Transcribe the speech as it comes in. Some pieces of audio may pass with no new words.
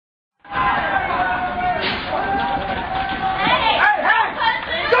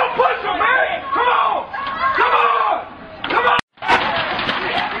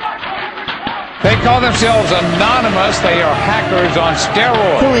call themselves anonymous. They are hackers on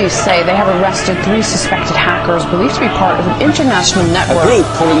steroids. Police say they have arrested 3 suspected hackers believed to be part of an international network. A group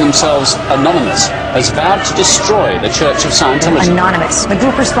calling themselves Anonymous has vowed to destroy the Church of Scientology. Anonymous, the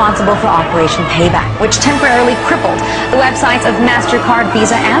group responsible for Operation Payback, which temporarily crippled the websites of MasterCard,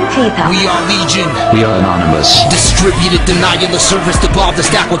 Visa, and PayPal. We are Legion. We are Anonymous. Distributed denial of service, devolved the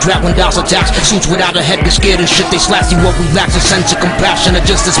stack with drag when doubts attacks. Suits without a head get scared and shit. They slash you what we lack. A sense of compassion and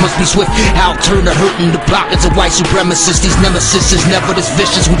justice must be swift. How turn the hurt in the pockets of white supremacists. These nemesis is never this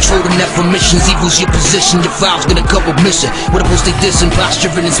vicious. We throw the net for missions. Evil's your position. Your files gonna cover mission. What opposed they dissing,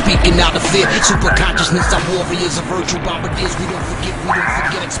 posturing and speaking out of fear. Super consciousness, our warriors are virtual bombardiers. We don't forget, we don't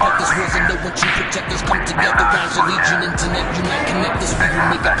forget. Expect us wars and know what you protect us. Come together, rise a legion, internet, unite, connect us. We will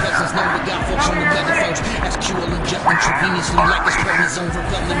make our presence known. We got folks on the megaphones. As QL inject intravenously like it's prednisone.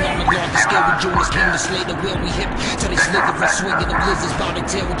 Rebelling on the largest scale. We join us, came to slay the will. We hip till they slither and swinging the blizzards by the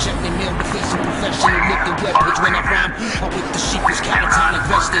tail. We check their mail to face a professional looking webpage. When I rhyme, I whip the sheepish catatonic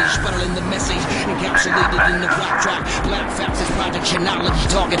vestige. Sputtling the message, encapsulated in the rock track. Black facts is project genealogy.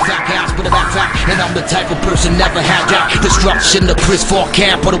 Target fact house, but a back fact. And I'm the type of person never had that. Destruction, the Chris Fall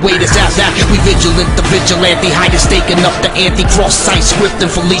camp, or the way this has that. We vigilant, the vigilante, highest staking up the anti-cross site script. And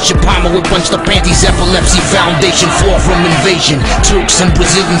Felicia Palmer with bunched up panties. Epilepsy foundation, fall from invasion. Turks and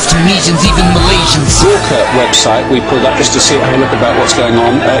Brazilians, Tunisians, even Malaysians. Gawker website we pulled up just to see, have a look about what's going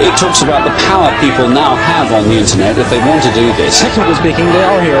on. It talks about the power people now have on the internet if they want to do this. Technically speaking, they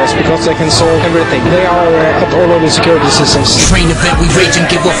are heroes because they can solve everything. They are at all of the security systems. Train event, we rage and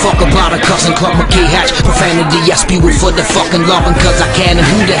give a fuck about a cousin Club McKay hatch. Profanity, I spew it for the fucking loving cause I can. And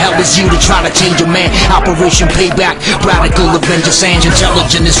who the hell is you to try to change a man? Operation Payback, radical Avenger Sands.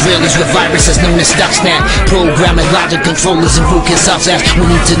 Intelligent Israelis with viruses known as Stuxnet. Programming logic controllers and root subsets. We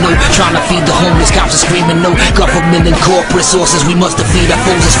need to know, trying to feed the homeless. Cops are screaming no. Government and corporate sources, we must defeat our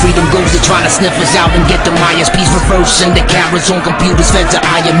foes as freedom goes. They're trying to sniff us out and get the ISPs reversed. And the cameras on computers fed to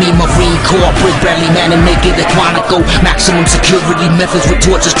IME, Marine Corporate, barely man and make it a chronicle. Maximum security methods with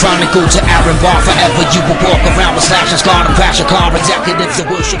torches trying to go to Aaron Bar. Forever you will walk around with slashes, scar and passion car executives are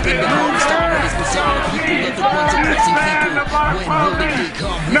worshiping the Lord. Star of this bizarre people are the ones oppressing people. When will they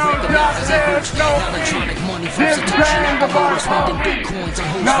come? We recognize as efforts. Electronic money from Satoshi Nakamoto, spending bitcoins on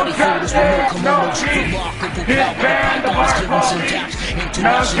host for the holders with no kimonos. Remarkable power, pythons, clearing syntax.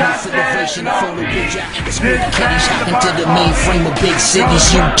 International Federation of Photo Hijack. The spirit kitties hack into the mainframe of big cities.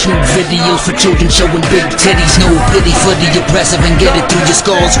 YouTube videos for children showing big titties. No pity for the oppressive and get it through your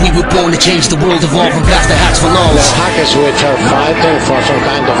skulls. We were born to change the world, evolving past the hacks for laws. The hackers which are fighting for some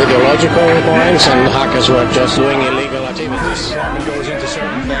kind of ideological points and hackers who are just doing illegal activities. The government goes into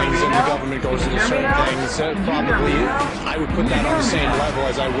certain things and the government goes into certain things. Probably I would put that on the same level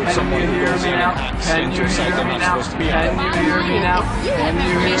as I would someone who goes in and hacks into a site they're not supposed to be on. If you have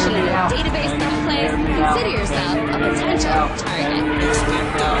information in a database that plays, consider yourself a potential target.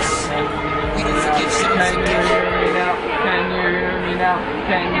 Expect us. We don't forgive, so don't forget. Can you hear me now? Can you hear me now?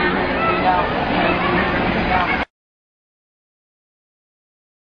 Can you hear me now?